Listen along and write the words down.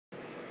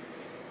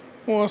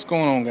Well, what's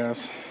going on,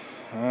 guys?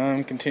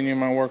 I'm continuing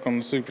my work on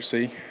the Super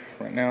C.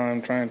 Right now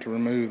I'm trying to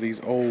remove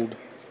these old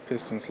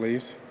piston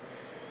sleeves.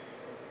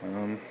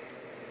 I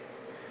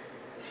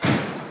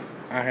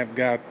have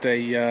got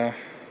a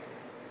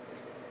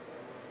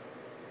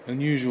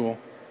unusual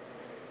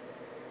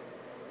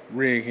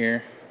rig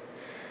here,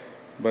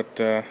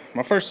 but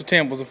my first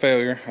attempt was a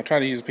failure. I tried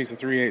to use a piece of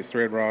 3/8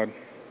 thread rod.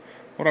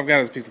 What I've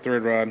got is a piece of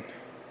thread rod.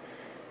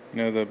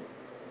 You know,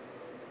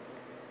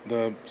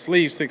 the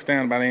sleeve sticks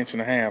down about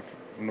 1.5 inches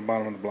from the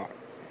bottom of the block.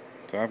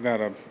 So I've got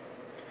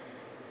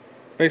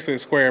basically a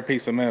square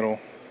piece of metal.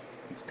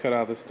 Let's cut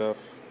out this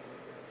stuff.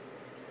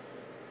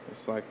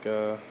 It's like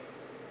I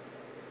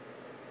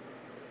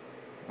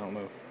don't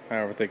know,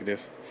 however thick it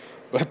is,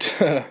 but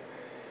and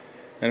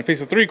a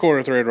piece of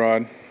 3/4 thread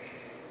rod.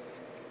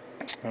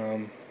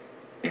 When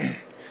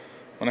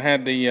I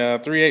had the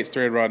 3/8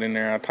 thread rod in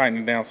there, I tightened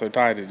it down so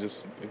tight it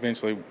just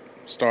eventually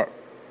start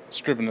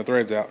stripping the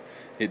threads out.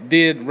 It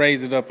did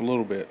raise it up a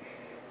little bit,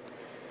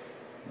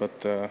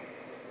 but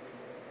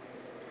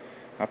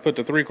I put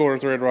the 3/4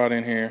 thread rod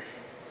in here,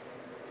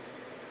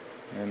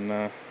 and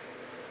you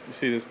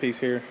see this piece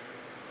here?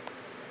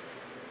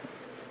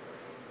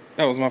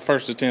 That was my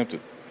first attempt at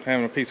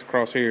having a piece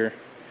across here,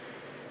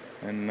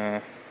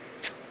 and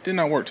did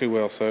not work too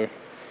well. So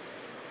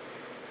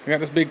I got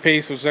this big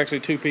piece, which is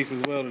actually two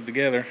pieces welded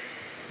together,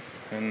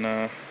 and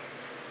I've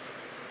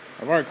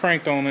already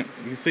cranked on it.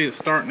 You can see it's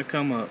starting to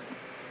come up,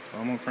 so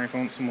I'm gonna crank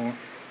on it some more.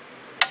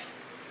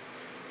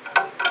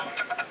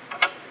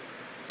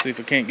 See if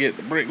I can't get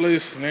the brick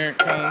loose, and there it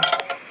comes.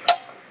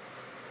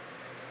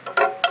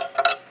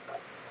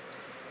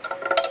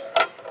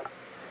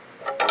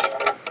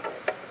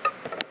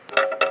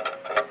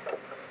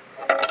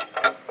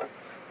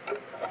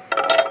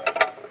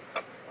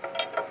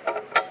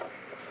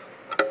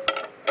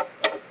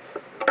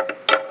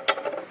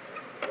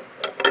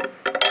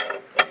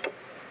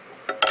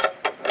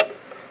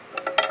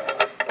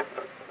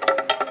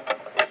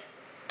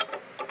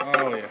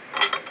 Oh yeah,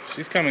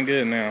 she's coming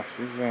good now.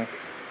 She's a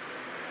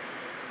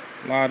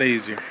lot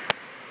easier.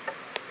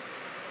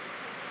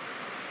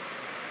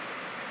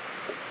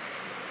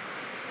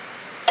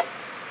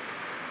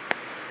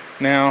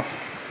 Now,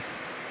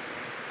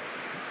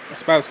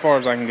 that's about as far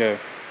as I can go,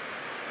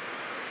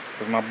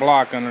 because my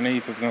block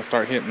underneath is going to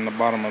start hitting the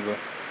bottom of the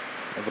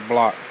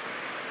block.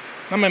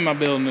 I'm in my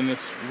building and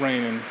it's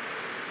raining,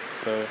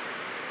 so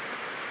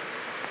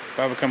if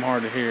I become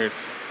hard to hear,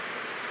 it's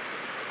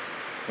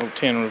a little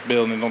tin roof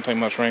building. It don't take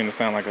much rain to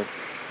sound like a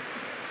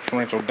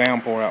torrential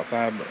downpour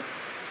outside, but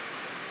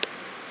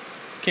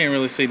can't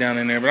really see down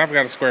in there. But I've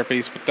got a square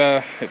piece,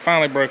 but it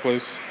finally broke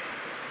loose,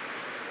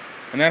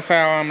 and that's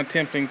how I'm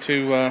attempting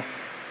to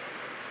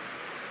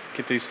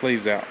get these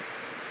sleeves out.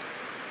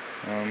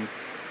 I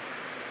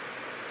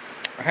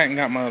hadn't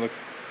got my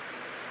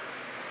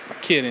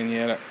kit in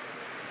yet.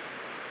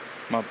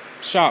 My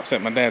shop's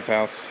at my dad's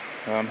house.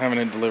 I'm having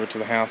it delivered to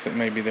the house. It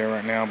may be there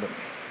right now, but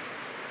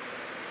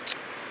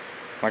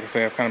like I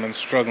say, I've kind of been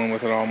struggling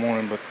with it all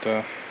morning, but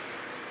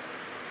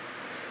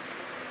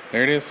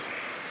there it is.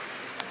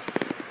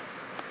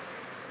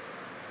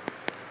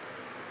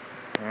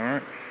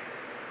 Alright.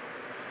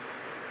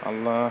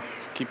 I'll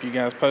keep you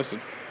guys posted.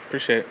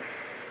 Appreciate it.